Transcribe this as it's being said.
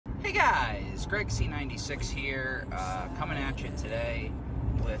guys, Greg C96 here, coming at you today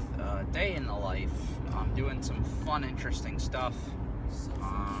with a day in the life. I'm doing some fun, interesting stuff.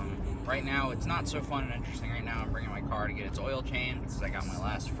 Right now, it's not so fun and interesting right now. I'm bringing my car to get its oil changed because I got my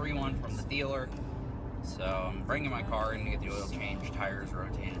last free one from the dealer. So I'm bringing my car in to get the oil changed, tires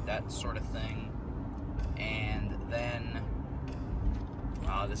rotated, that sort of thing. And then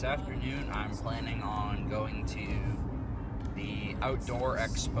this afternoon, I'm planning on going to the outdoor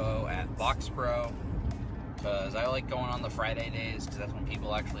expo at Box Pro, because I like going on the Friday days because that's when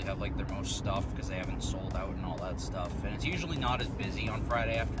people actually have like their most stuff because they haven't sold out and all that stuff, and it's usually not as busy on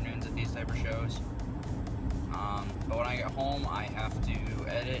Friday afternoons at these type of shows. But when I get home, I have to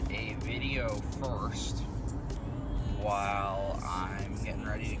edit a video first while I'm getting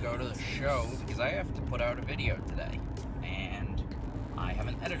ready to go to the show because I have to put out a video today and I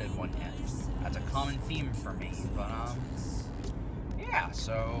haven't edited one yet. That's a common theme for me, but yeah,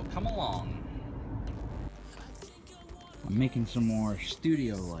 so come along. I'm making some more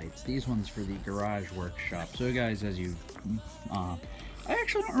studio lights. These ones for the garage workshop. So guys, as you, I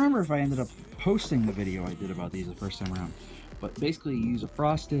actually don't remember if I ended up posting the video I did about these the first time around. But basically you use a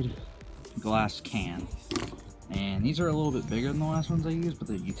frosted glass can. And these are a little bit bigger than the last ones I used, but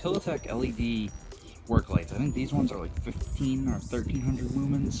the Utilitech LED work lights. I think these ones are like 15 or 1300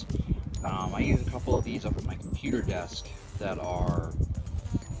 lumens. I use a couple of these up at my computer desk that are,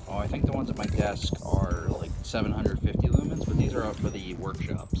 I think the ones at my desk are like 750 lumens, but these are out for the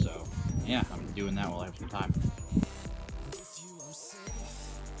workshop, so yeah, I'm doing that while I have some time.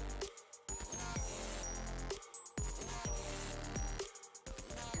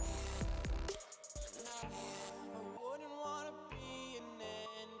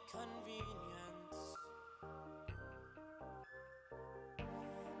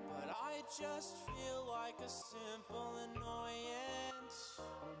 Just feel like a simple annoyance.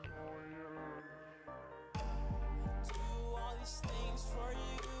 I do all these things for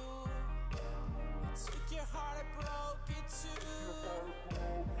you. I took your heart, I broke it too.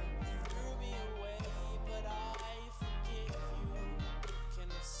 You threw me away, but I forgive you. Can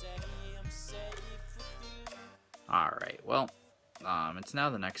I say I'm safe with you? Alright, well, it's now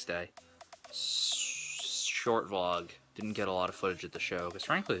the next day. Short vlog. Didn't get a lot of footage at the show, because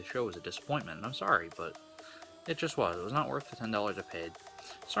frankly the show was a disappointment, and I'm sorry, but it just was. It was not worth the $10 I paid.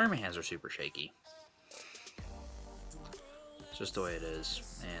 Sorry my hands are super shaky. It's just the way it is,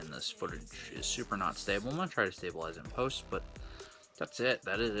 and this footage is super not stable. I'm going to try to stabilize it in post, but that's it.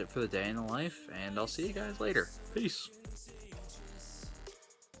 That is it for the day in the life, and I'll see you guys later. Peace.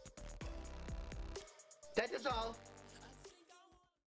 That is all.